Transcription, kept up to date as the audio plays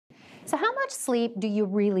So how much sleep do you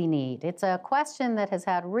really need? It's a question that has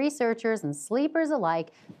had researchers and sleepers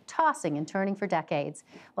alike tossing and turning for decades.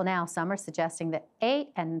 Well, now some are suggesting that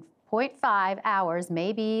 8.5 hours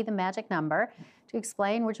may be the magic number. To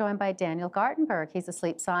explain, we're joined by Daniel Gartenberg. He's a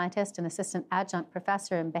sleep scientist and assistant adjunct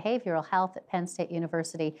professor in behavioral health at Penn State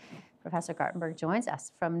University. Professor Gartenberg joins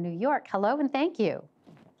us from New York. Hello and thank you.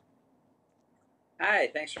 Hi,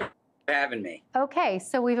 thanks for having me. Okay,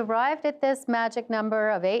 so we've arrived at this magic number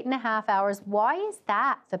of 8.5 hours. Why is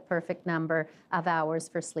that the perfect number of hours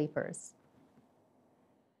for sleepers?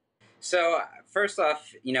 So first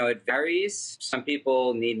off, it varies. Some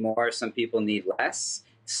people need more, some people need less.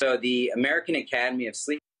 So the American Academy of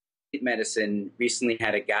Sleep Medicine recently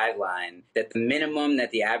had a guideline that the minimum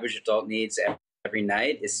that the average adult needs every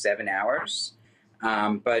night is 7 hours.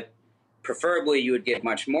 But preferably you would get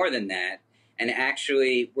much more than that. And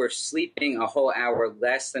actually, we're sleeping a whole hour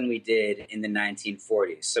less than we did in the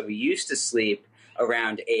 1940s. So we used to sleep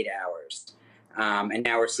around 8 hours. And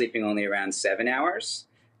now we're sleeping only around 7 hours.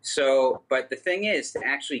 So, but the thing is, to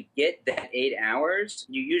actually get that 8 hours,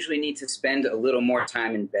 you usually need to spend a little more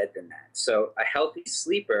time in bed than that. So a healthy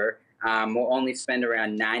sleeper will only spend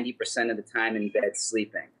around 90% of the time in bed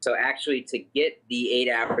sleeping. So actually, to get the 8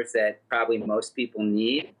 hours that probably most people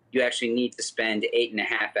need, you actually need to spend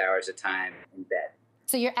 8.5 hours of time in bed.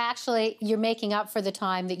 So you're making up for the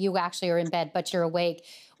time that you actually are in bed, but you're awake.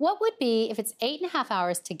 What would be, if it's 8.5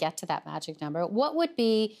 hours to get to that magic number, what would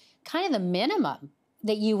be kind of the minimum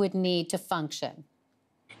that you would need to function?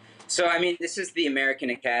 So, this is the American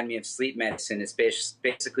Academy of Sleep Medicine. It's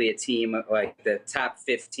basically a team of like the top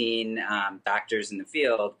 15 doctors in the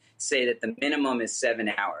field say that the minimum is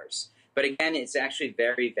 7 hours. But again, it's actually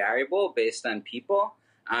very variable based on people.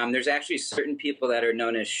 There's actually certain people that are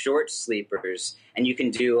known as short sleepers, and you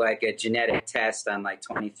can do like a genetic test on like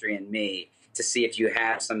 23andMe to see if you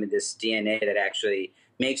have some of this DNA that actually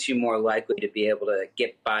makes you more likely to be able to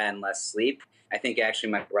get by on less sleep. I think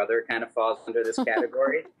actually my brother kind of falls under this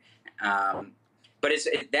category. But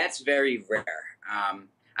that's very rare.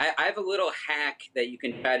 I have a little hack that you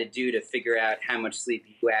can try to do to figure out how much sleep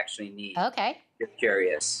you actually need. Okay. If you're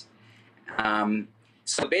curious.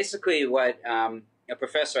 So basically what a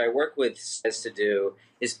professor I work with says to do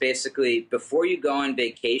is basically before you go on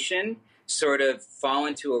vacation, sort of fall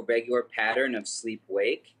into a regular pattern of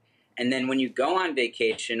sleep-wake. And then when you go on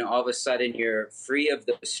vacation, all of a sudden you're free of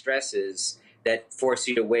those stresses that force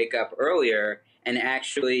you to wake up earlier and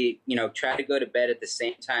actually, try to go to bed at the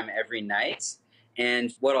same time every night.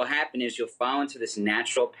 And what will happen is you'll fall into this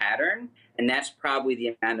natural pattern, and that's probably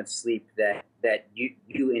the amount of sleep that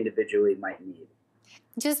you individually might need.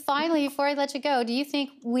 Just finally, before I let you go, do you think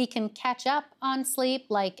we can catch up on sleep,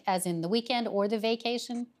 like as in the weekend or the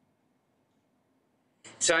vacation?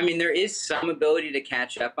 So, there is some ability to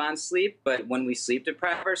catch up on sleep, but when we sleep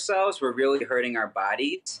deprive ourselves, we're really hurting our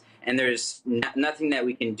bodies. And there's nothing that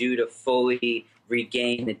we can do to fully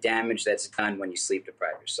regain the damage that's done when you sleep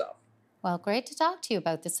deprive yourself. Well, great to talk to you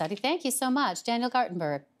about this study. Thank you so much. Daniel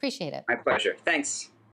Gartenberg, appreciate it. My pleasure. Thanks.